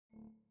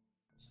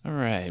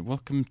Alright,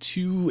 welcome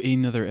to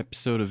another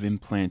episode of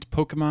Implant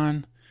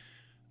Pokemon.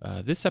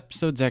 This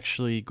episode's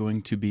actually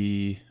going to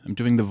be, I'm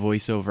doing the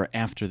voiceover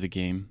after the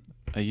game.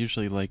 I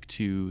usually like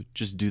to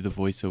just do the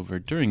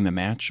voiceover during the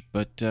match,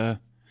 but it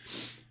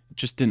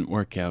just didn't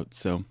work out.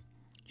 So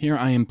here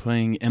I am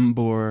playing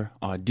Emboar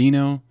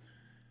Audino.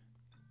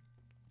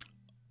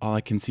 All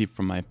I can see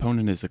from my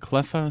opponent is a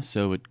Cleffa,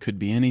 so it could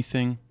be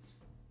anything.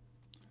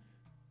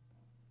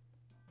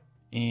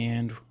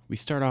 And we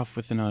start off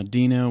with an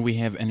Audino. We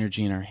have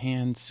energy in our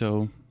hand,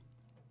 so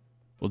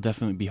we'll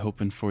definitely be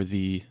hoping for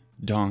the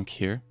donk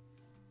here.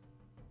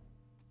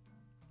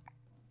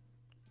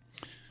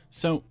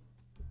 So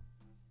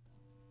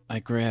I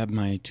grab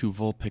my two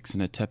Vulpix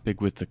and a Tepig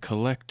with the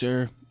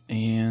collector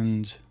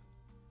and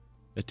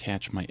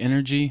attach my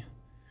energy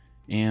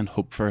and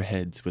hope for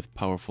heads with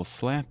powerful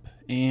slap,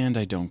 and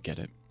I don't get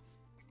it.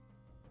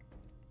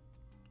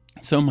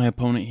 So my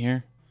opponent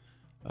here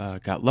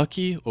got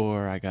lucky,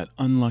 or I got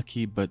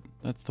unlucky, but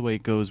that's the way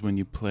it goes when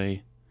you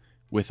play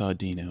with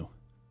Audino.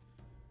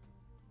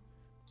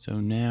 So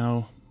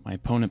now my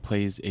opponent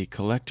plays a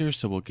collector,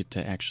 so we'll get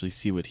to actually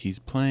see what he's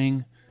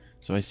playing.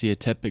 So I see a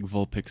Tepig,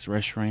 Vulpix,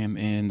 Reshiram,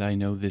 and I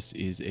know this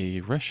is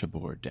a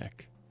Reshiram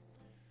deck.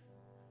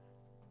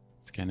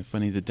 It's kind of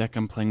funny, the deck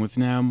I'm playing with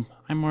now,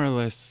 I more or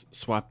less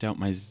swapped out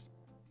my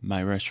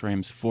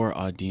Reshirams for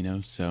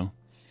Audino, so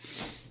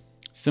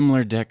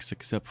similar decks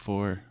except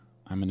for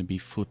I'm going to be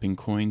flipping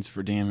coins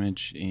for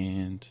damage,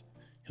 and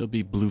he'll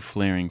be blue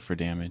flaring for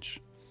damage.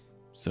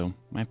 So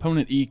my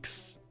opponent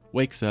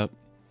wakes up,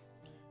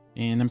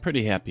 and I'm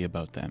pretty happy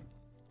about that.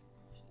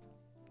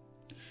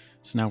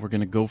 So now we're going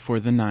to go for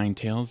the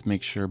Ninetales,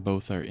 make sure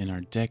both are in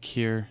our deck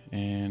here,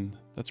 and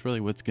that's really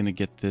what's going to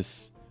get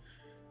this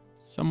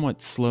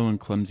somewhat slow and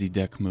clumsy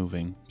deck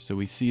moving. So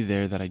we see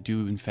there that I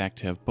do in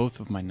fact have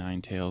both of my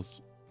Ninetales,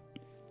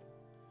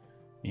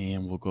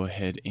 and we'll go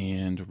ahead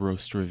and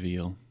roast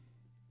reveal.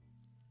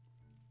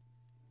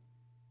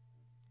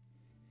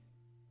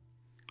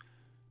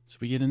 So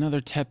we get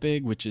another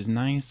Tepig, which is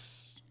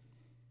nice.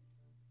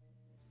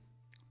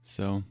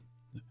 So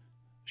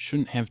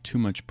shouldn't have too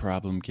much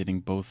problem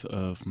getting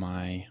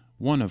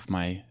one of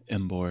my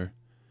Emboar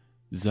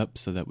up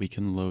so that we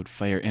can load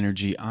fire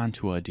energy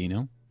onto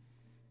Audino.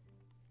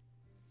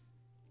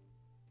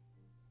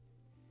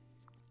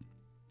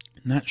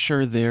 Not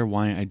sure there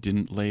why I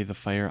didn't lay the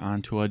fire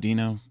onto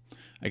Audino.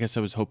 I guess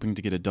I was hoping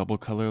to get a double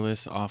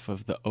colorless off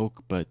of the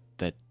oak, but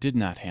that did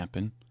not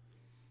happen.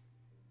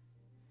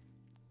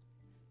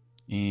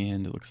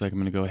 And it looks like I'm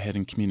going to go ahead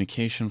and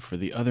communication for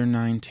the other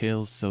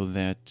Ninetales so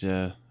that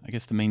I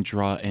guess the main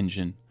draw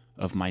engine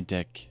of my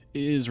deck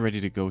is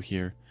ready to go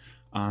here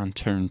on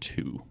turn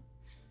 2.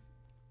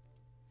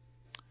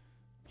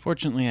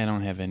 Fortunately, I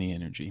don't have any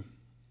energy.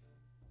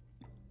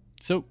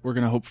 So we're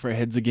going to hope for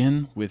heads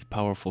again with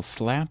powerful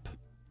slap.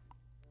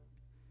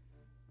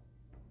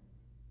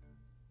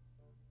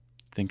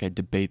 I think I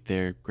debate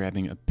there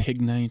grabbing a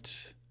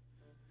Pignite.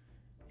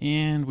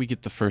 And we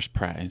get the first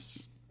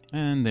prize.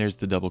 And there's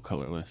the double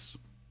colorless.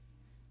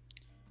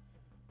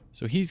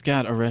 So he's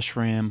got a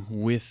Reshiram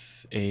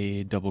with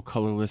a double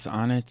colorless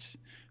on it.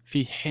 If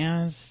he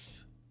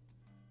has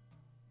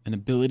an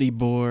ability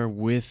boar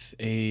with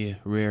a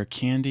rare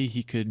candy,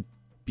 he could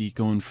be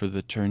going for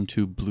the turn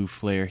 2 blue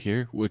flare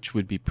here, which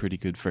would be pretty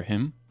good for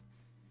him.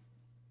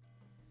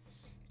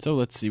 So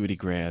let's see what he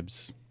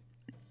grabs.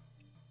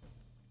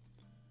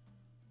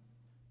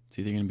 It's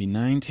either going to be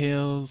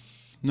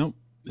Ninetales. Nope.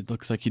 It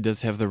looks like he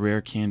does have the rare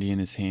candy in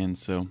his hand,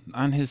 so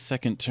on his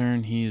second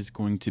turn, he is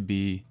going to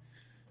be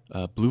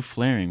blue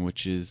flaring,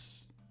 which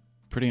is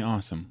pretty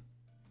awesome.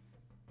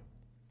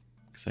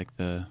 Looks like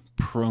the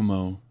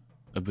promo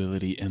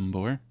ability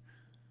Emboar.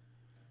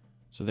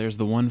 So there's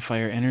the one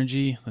fire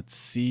energy. Let's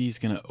see, he's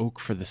going to oak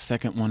for the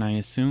second one, I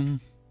assume.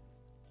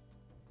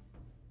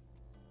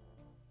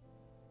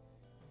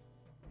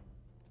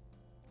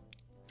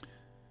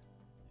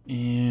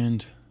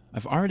 And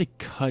I've already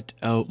cut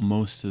out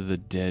most of the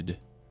dead.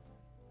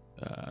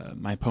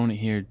 My opponent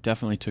here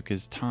definitely took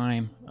his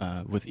time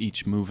with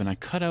each move, and I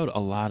cut out a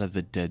lot of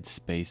the dead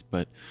space,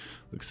 but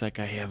looks like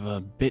I have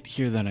a bit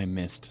here that I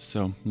missed.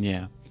 So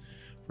yeah,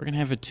 we're going to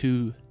have a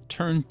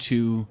turn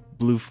 2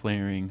 blue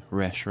flaring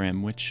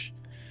Reshiram, which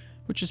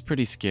is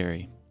pretty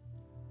scary.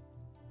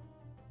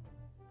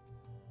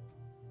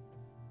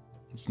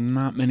 There's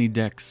not many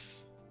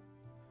decks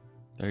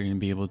that are going to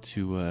be able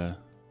to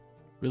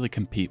really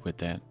compete with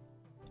that.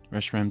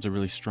 Reshiram's a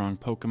really strong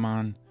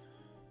Pokemon.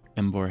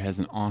 Emboar has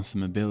an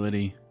awesome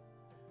ability.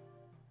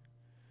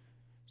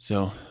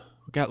 So,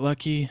 we got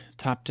lucky,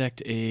 top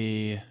decked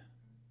a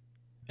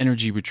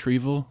energy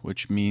retrieval,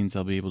 which means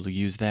I'll be able to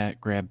use that,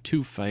 grab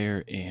 2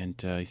 fire,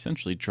 and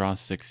essentially draw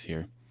 6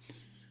 here.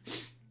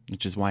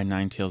 Which is why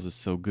Ninetales is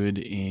so good,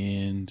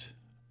 and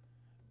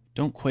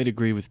don't quite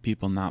agree with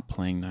people not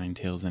playing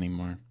Ninetales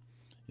anymore.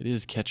 It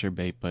is catcher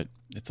bait, but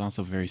it's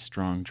also a very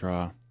strong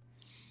draw.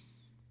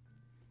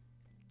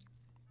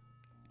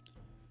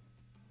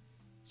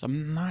 So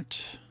I'm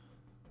not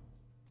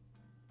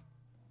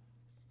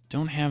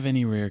don't have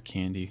any rare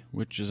candy,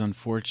 which is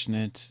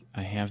unfortunate.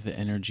 I have the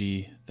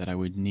energy that I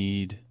would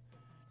need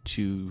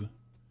to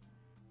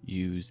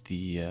use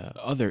the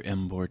other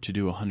Emboar to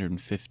do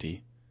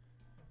 150.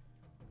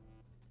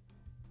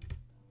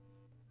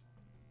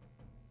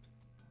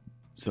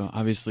 So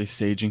obviously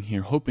saging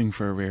here, hoping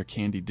for a rare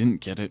candy,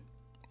 didn't get it.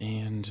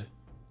 And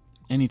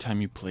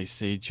anytime you play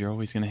Sage, you're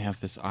always going to have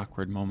this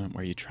awkward moment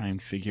where you try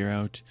and figure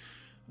out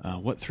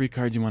what 3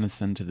 cards you want to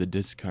send to the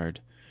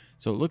discard.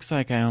 So it looks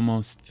like I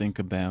almost think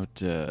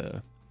about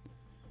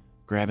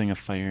grabbing a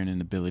fire and an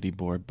ability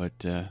board,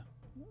 but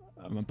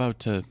I'm about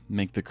to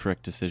make the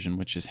correct decision,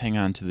 which is hang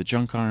on to the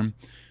junk arm.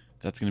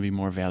 That's going to be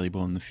more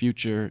valuable in the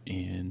future,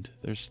 and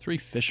there's 3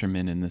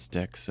 fishermen in this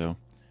deck, so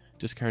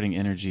discarding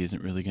energy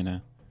isn't really going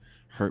to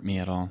hurt me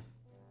at all.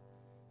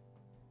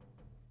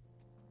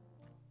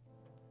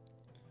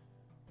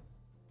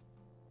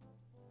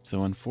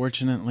 So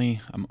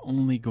unfortunately, I'm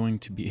only going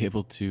to be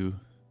able to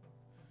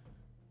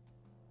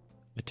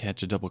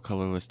attach a double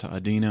colorless to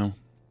Audino.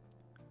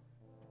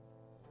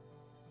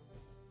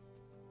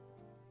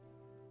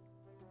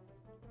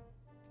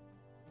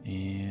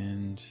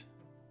 And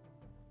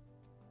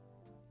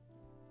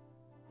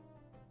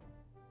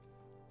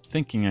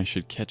thinking I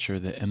should catch her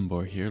the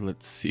Emboar here.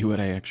 Let's see what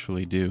I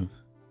actually do.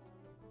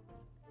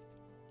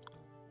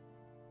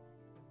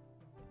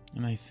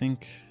 And I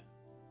think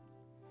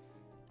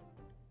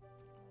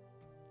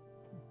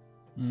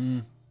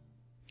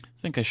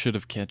I should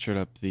have captured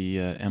up the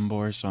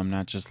Emboar, so I'm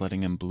not just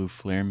letting him blue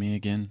flare me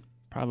again.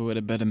 Probably would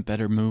have been a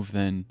better move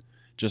than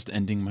just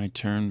ending my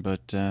turn,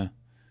 but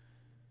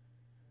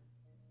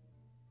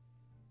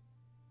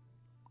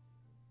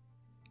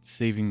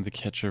saving the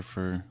catcher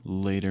for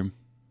later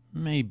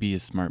may be a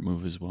smart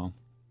move as well.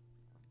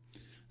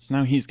 So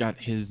now he's got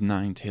his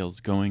 9 tails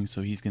going,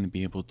 so he's going to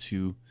be able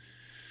to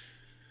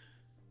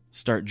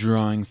start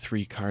drawing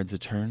 3 cards a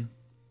turn.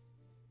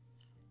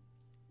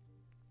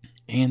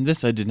 And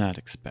this I did not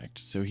expect.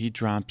 So he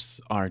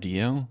drops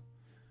RDL,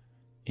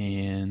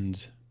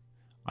 and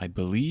I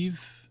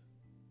believe,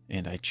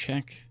 and I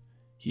check,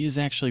 he is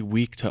actually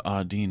weak to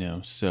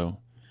Audino. So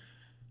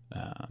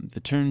the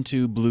turn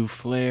 2 blue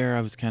flare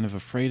I was kind of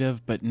afraid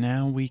of, but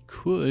now we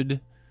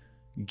could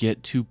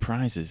get 2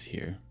 prizes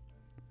here.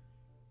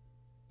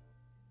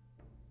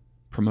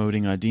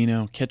 Promoting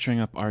Audino, catching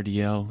up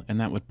RDL, and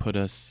that would put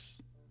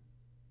us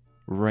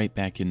right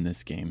back in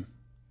this game.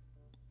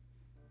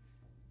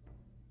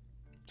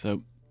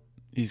 So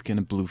he's going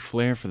to blue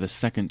flare for the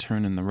 2nd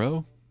turn in the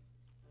row.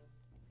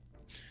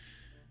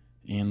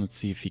 And let's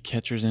see if he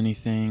catches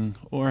anything,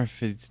 or if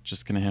he's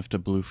just going to have to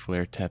blue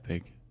flare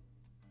Tepig.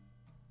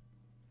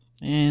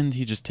 And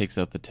he just takes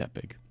out the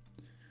Tepig.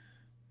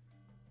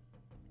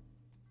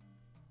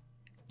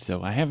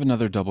 So I have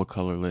another double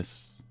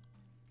colorless.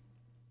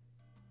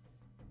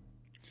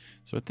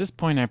 So at this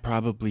point I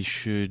probably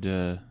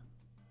should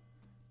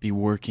be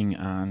working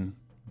on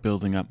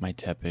building up my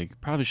Tepig.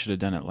 Probably should have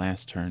done it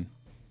last turn.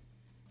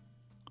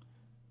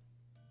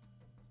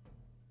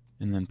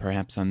 And then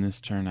perhaps on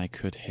this turn I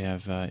could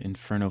have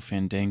Inferno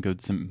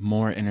Fandangoed some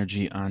more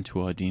energy onto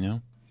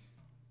Audino.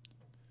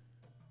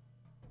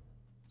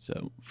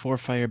 So 4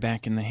 fire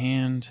back in the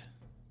hand.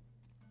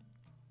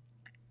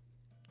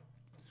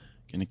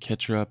 Gonna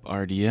catch her up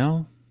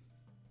RDL.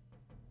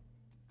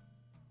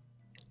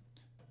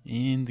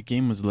 And the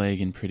game was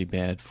lagging pretty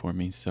bad for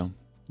me, so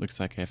looks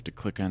like I have to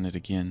click on it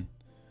again.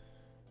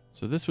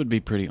 So this would be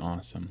pretty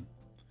awesome.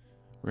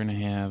 We're gonna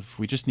have,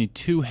 we just need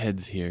 2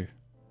 heads here.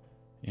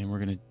 And we're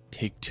gonna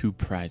take 2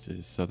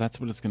 prizes. So that's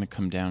what it's gonna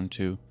come down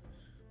to.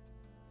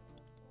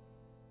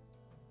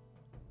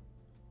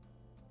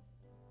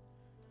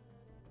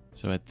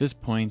 So at this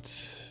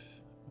point,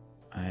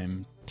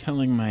 I'm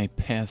telling my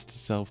past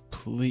self,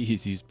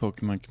 please use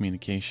Pokemon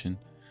communication.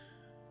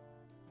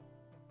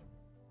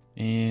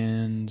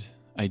 And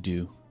I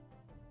do.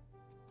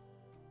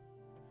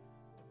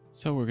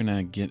 So we're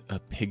gonna get a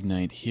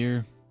Pignite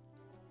here.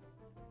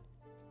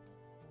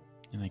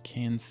 And I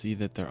can see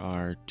that there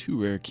are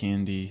 2 rare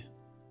candy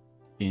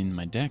in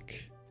my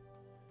deck.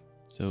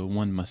 So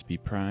 1 must be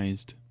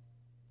prized.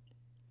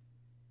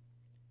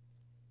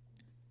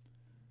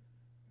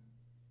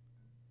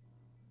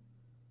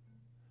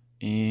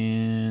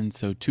 And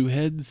so 2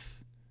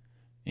 heads.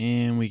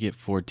 And we get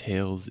 4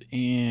 tails.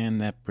 And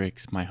that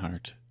breaks my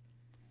heart.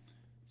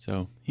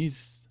 So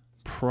he's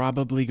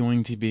probably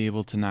going to be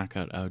able to knock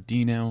out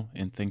Audino.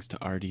 And thanks to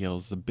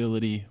RDL's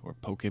ability or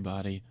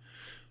Pokebody,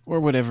 or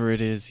whatever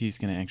it is, he's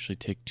going to actually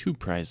take 2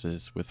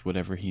 prizes with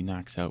whatever he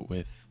knocks out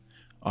with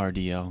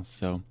RDL.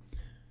 So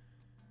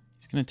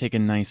he's going to take a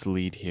nice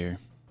lead here.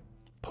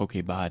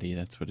 Pokebody,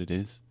 that's what it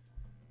is.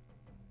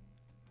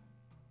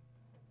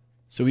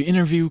 So we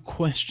interview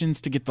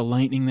questions to get the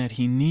lightning that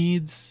he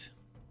needs.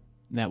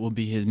 That will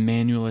be his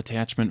manual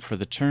attachment for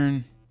the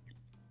turn.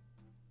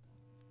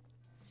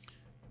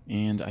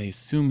 And I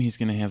assume he's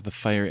going to have the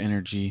fire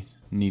energy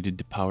needed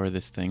to power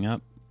this thing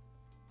up.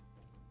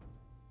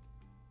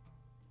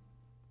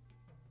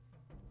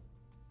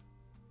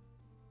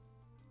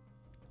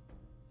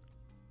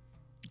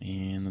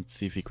 And let's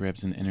see if he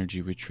grabs an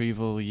energy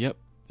retrieval. Yep,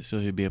 so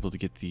he'll be able to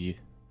get the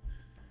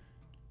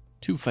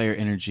 2 fire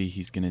energy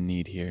he's going to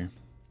need here.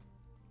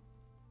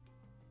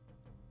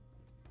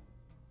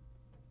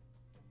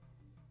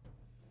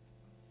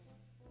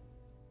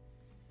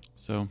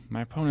 So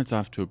my opponent's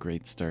off to a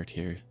great start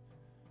here.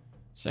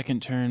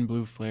 Second turn,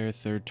 blue flare.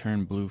 Third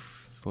turn, blue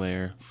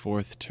flare.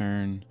 Fourth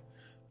turn,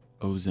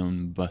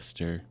 ozone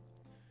buster.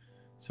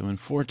 So in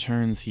 4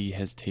 turns, he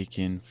has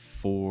taken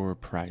 4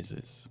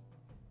 prizes.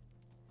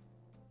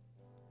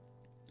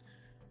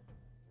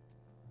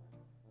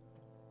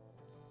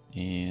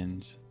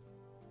 And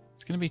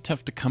it's going to be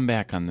tough to come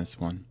back on this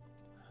one.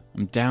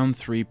 I'm down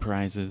 3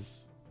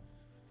 prizes.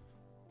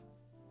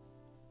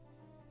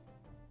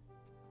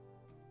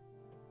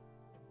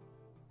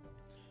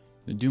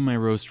 To do my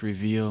roast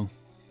reveal,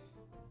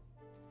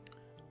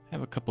 I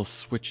have a couple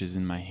switches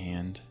in my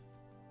hand.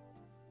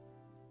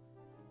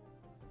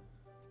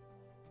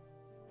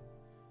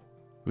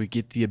 We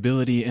get the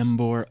ability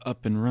Emboar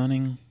up and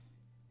running.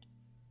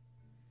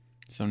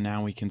 So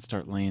now we can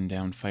start laying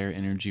down fire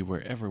energy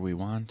wherever we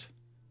want.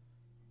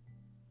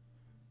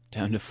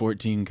 Down to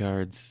 14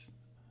 cards,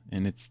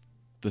 and it's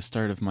the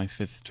start of my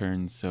 5th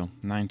turn, so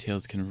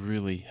Ninetales can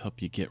really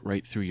help you get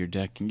right through your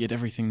deck and get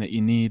everything that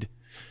you need,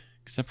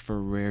 except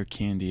for rare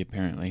candy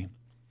apparently.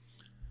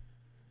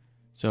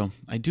 So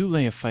I do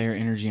lay a fire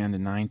energy onto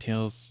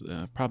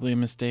Ninetales, probably a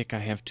mistake. I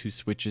have 2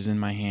 switches in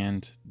my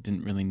hand,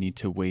 didn't really need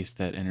to waste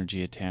that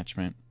energy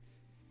attachment.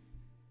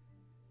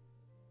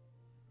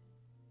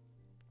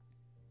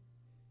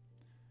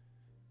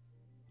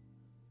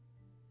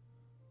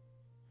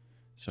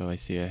 So I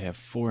see I have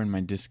 4 in my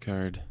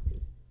discard.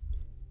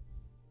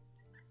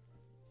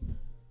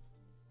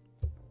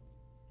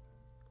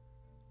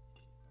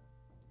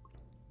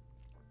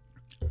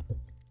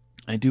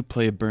 I do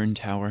play a burn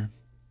tower.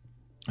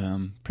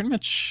 Pretty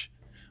much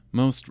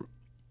most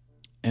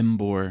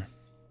Emboar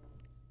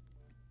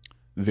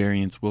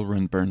variants will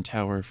run burn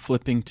tower.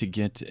 Flipping to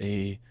get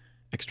a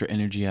extra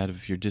energy out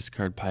of your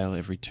discard pile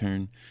every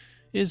turn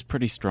is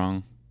pretty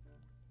strong.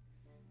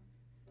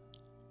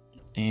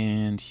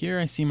 And here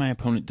I see my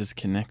opponent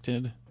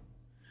disconnected,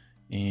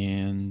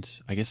 and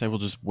I guess I will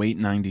just wait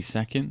 90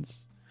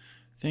 seconds.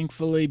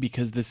 Thankfully,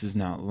 because this is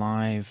not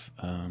live,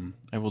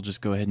 I will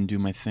just go ahead and do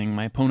my thing.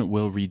 My opponent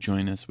will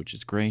rejoin us, which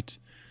is great.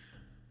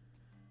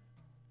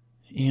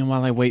 And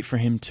while I wait for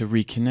him to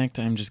reconnect,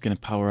 I'm just going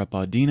to power up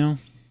Audino,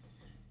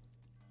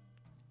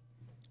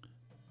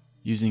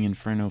 using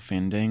Inferno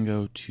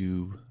Fandango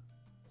to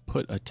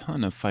put a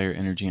ton of fire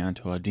energy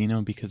onto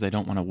Audino because I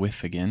don't want to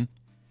whiff again.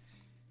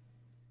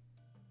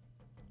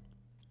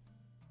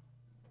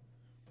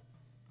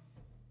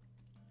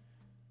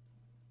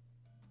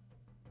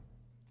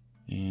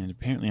 And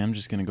apparently I'm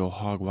just going to go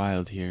hog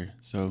wild here.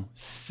 So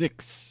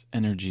 6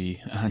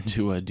 energy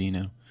onto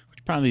Audino,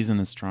 which probably isn't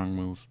a strong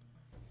move.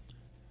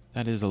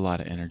 That is a lot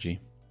of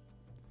energy.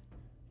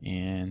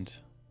 And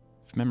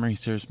if memory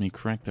serves me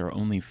correct, there are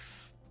only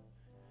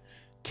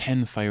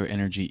 10 fire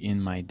energy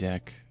in my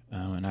deck.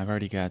 And I've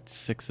already got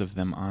 6 of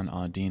them on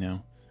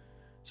Audino.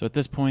 So at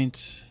this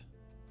point,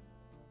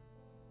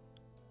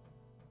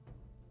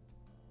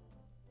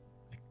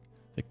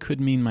 that could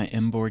mean my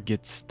Emboar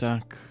gets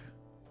stuck.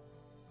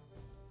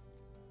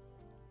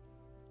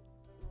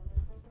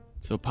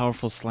 So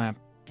powerful slap.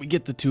 We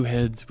get the 2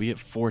 heads. We get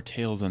 4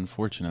 tails,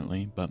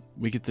 unfortunately, but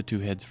we get the 2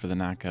 heads for the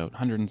knockout.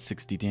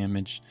 160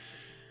 damage.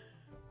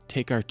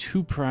 Take our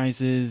 2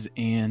 prizes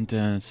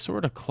and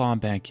sort of claw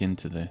back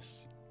into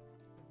this.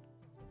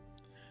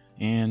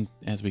 And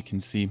as we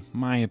can see,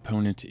 my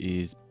opponent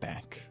is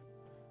back.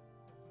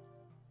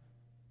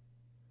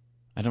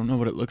 I don't know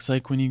what it looks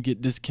like when you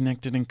get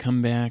disconnected and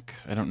come back.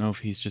 I don't know if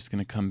he's just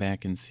going to come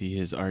back and see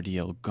his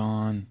RDL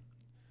gone.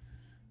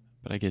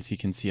 But I guess he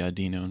can see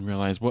Audino and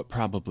realize what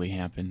probably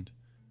happened.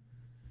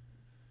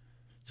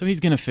 So he's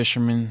going to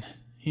Fisherman.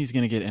 He's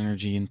going to get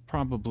energy and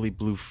probably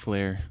Blue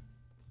Flare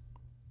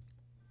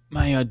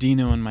my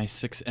Audino and my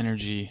 6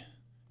 energy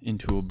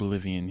into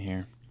oblivion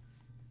here.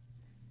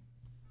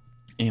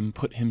 And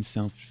put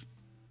himself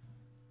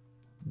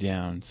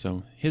down.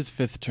 So his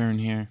 5th turn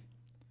here.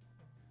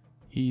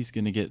 He's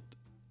going to get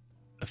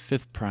a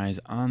 5th prize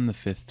on the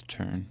 5th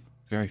turn.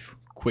 Very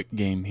quick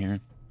game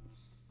here.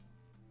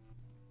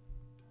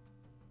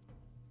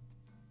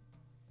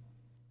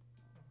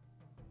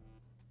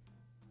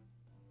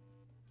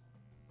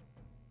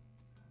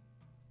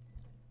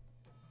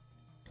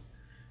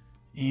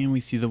 And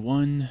we see the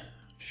 1,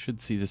 should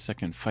see the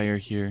 2nd fire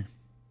here.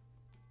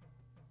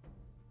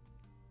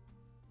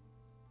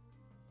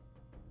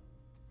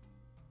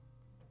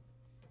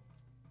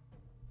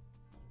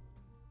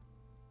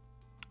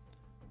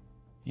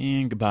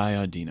 And goodbye,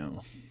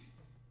 Audino.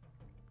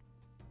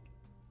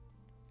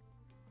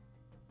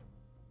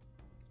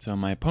 So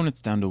my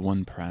opponent's down to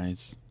 1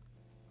 prize.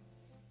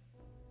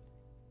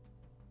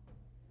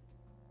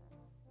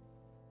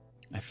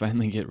 I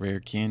finally get rare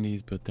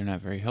candies, but they're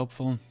not very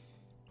helpful.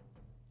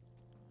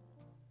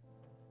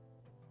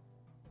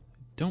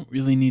 don't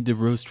really need to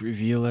roast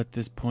reveal at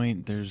this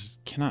point. There's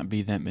cannot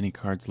be that many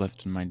cards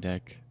left in my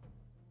deck.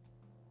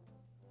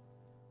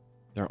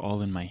 They're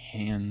all in my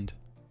hand.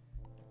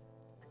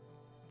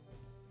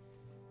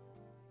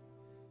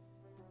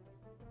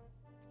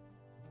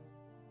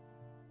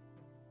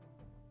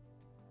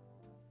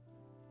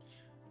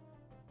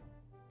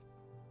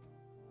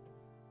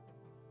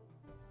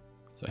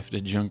 So I have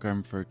to junk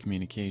arm for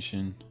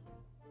communication.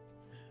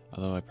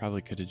 Although I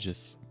probably could have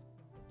just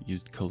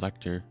used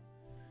collector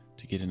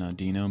to get an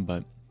Audino,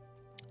 but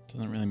it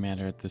doesn't really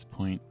matter at this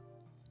point.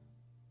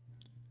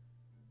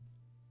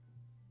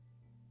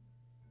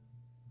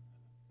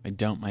 I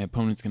doubt my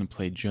opponent's going to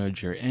play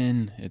Judge or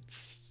N.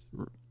 It's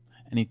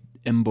any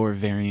Emboar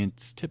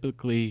variant's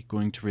typically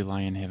going to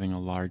rely on having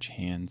a large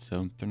hand,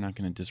 so they're not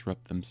going to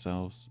disrupt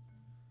themselves.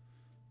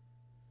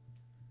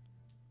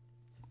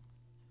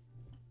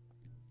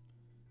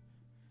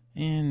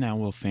 And now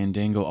we'll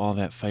Fandango all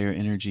that fire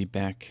energy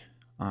back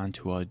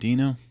onto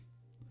Audino,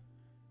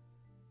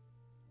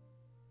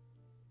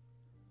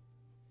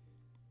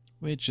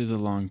 which is a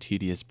long,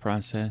 tedious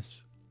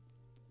process.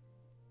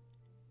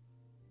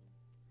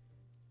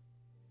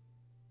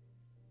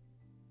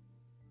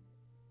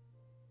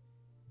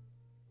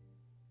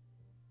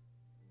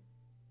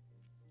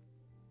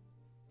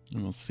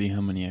 And we'll see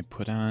how many I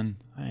put on.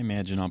 I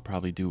imagine I'll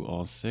probably do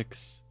all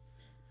 6.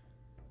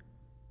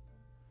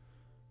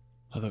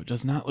 Although it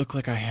does not look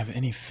like I have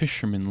any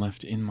fishermen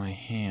left in my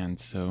hand,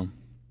 so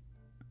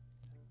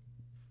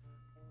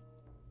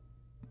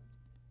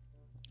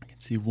I can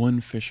see 1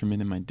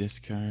 fisherman in my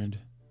discard.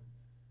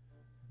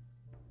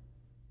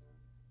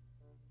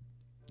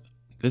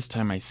 This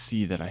time I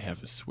see that I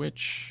have a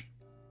switch,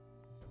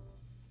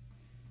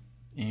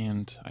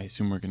 and I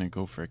assume we're going to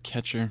go for a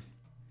catcher.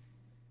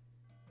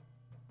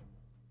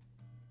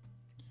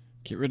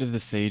 Get rid of the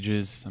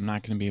sages. I'm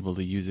not going to be able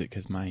to use it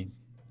because my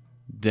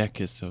deck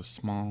is so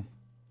small.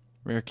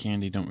 Rare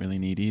candy don't really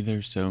need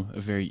either, so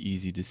a very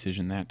easy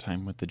decision that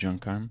time with the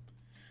junk arm.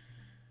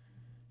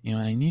 You know,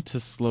 and I need to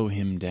slow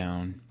him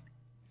down.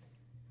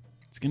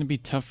 It's going to be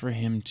tough for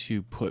him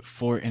to put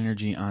 4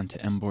 energy onto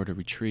Emboar to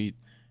retreat,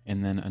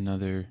 and then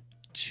another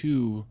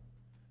 2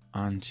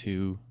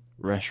 onto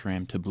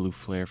Reshiram to blue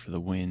flare for the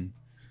win.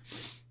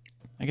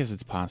 I guess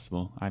it's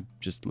possible. I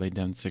just laid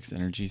down 6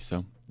 energy,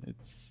 so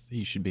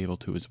he should be able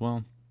to as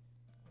well.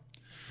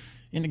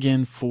 And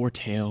again, 4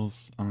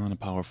 tails on a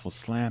powerful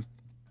slap.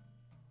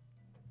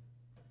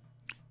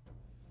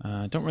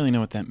 Don't really know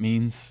what that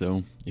means,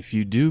 so if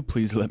you do,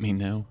 please let me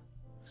know.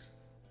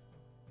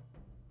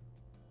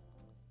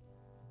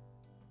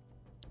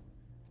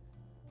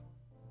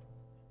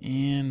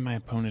 And my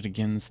opponent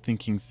again is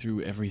thinking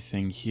through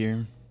everything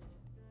here.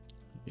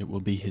 It will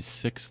be his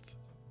 6th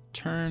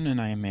turn,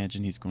 and I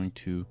imagine he's going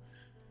to...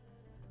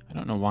 I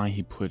don't know why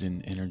he put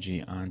an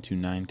energy onto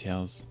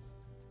Ninetales.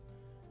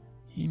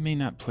 He may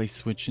not play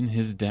Switch in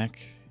his deck,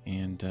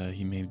 and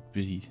he may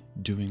be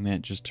doing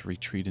that just to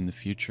retreat in the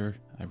future.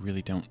 I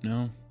really don't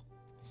know.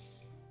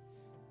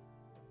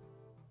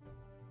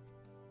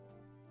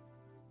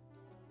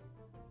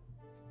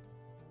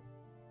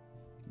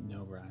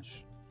 No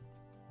rush.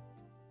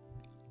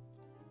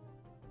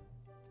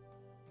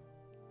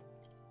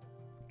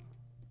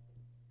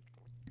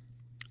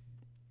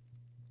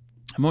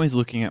 I'm always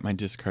looking at my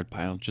discard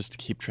pile just to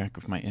keep track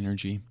of my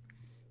energy.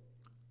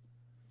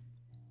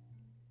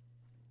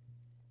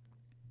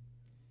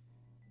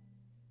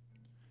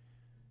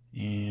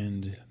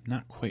 And I'm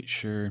not quite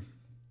sure.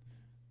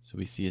 So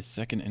we see a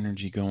second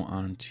energy go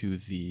on to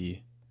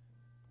the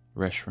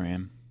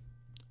Reshiram.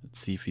 Let's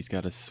see if he's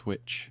got a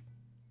switch.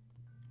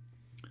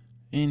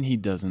 And he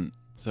doesn't.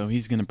 So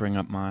he's going to bring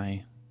up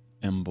my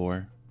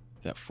Emboar.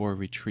 That 4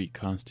 retreat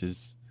cost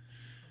is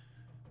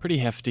pretty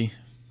hefty.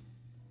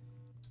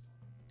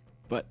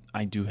 But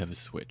I do have a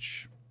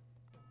switch.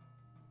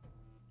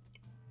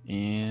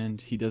 And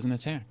he doesn't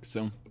attack.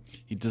 So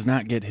he does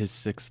not get his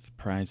 6th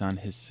prize on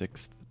his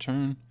 6th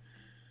turn.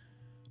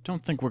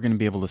 Don't think we're going to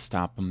be able to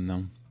stop him,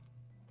 though.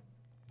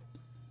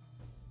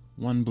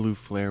 1 blue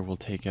flare will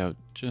take out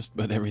just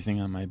about everything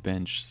on my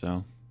bench,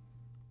 so...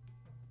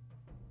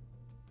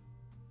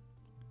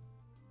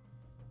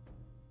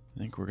 I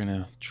think we're going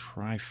to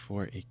try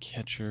for a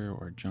catcher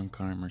or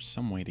junk arm or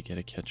some way to get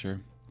a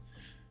catcher.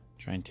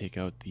 Try and take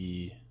out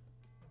the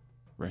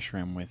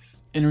Reshiram with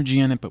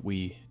energy on it, but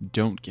we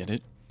don't get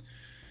it.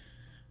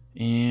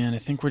 And I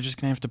think we're just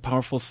going to have to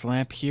powerful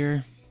slap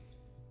here.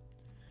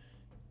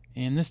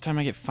 And this time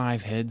I get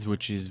 5 heads,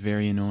 which is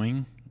very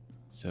annoying.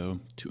 So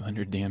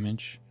 200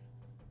 damage.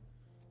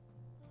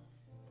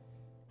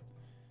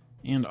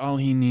 And all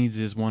he needs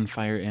is 1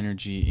 fire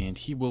energy, and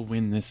he will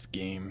win this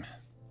game.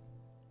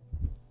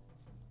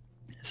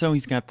 So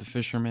he's got the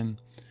fisherman,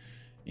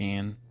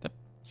 and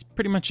that's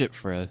pretty much it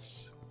for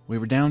us. We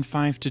were down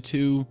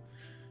 5-2.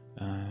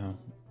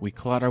 We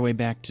clawed our way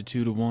back to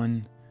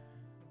 2-1.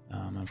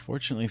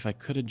 Unfortunately, if I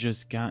could have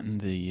just gotten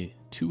the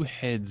 2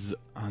 heads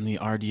on the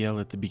RDL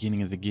at the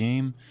beginning of the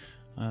game,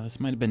 this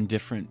might have been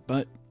different,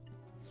 but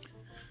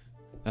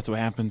that's what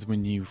happens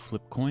when you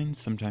flip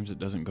coins. Sometimes it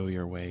doesn't go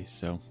your way,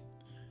 so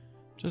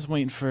Just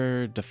waiting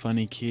for the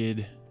funny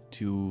kid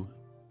to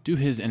do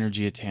his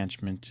energy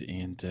attachment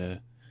and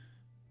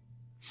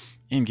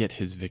get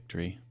his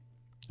victory.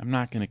 I'm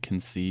not going to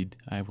concede.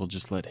 I will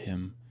just let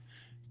him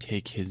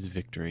take his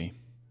victory.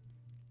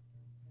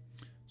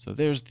 So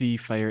there's the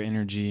fire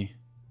energy.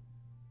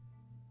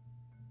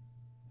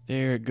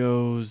 There it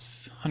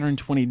goes.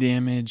 120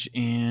 damage,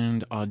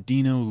 and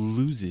Audino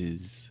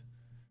loses.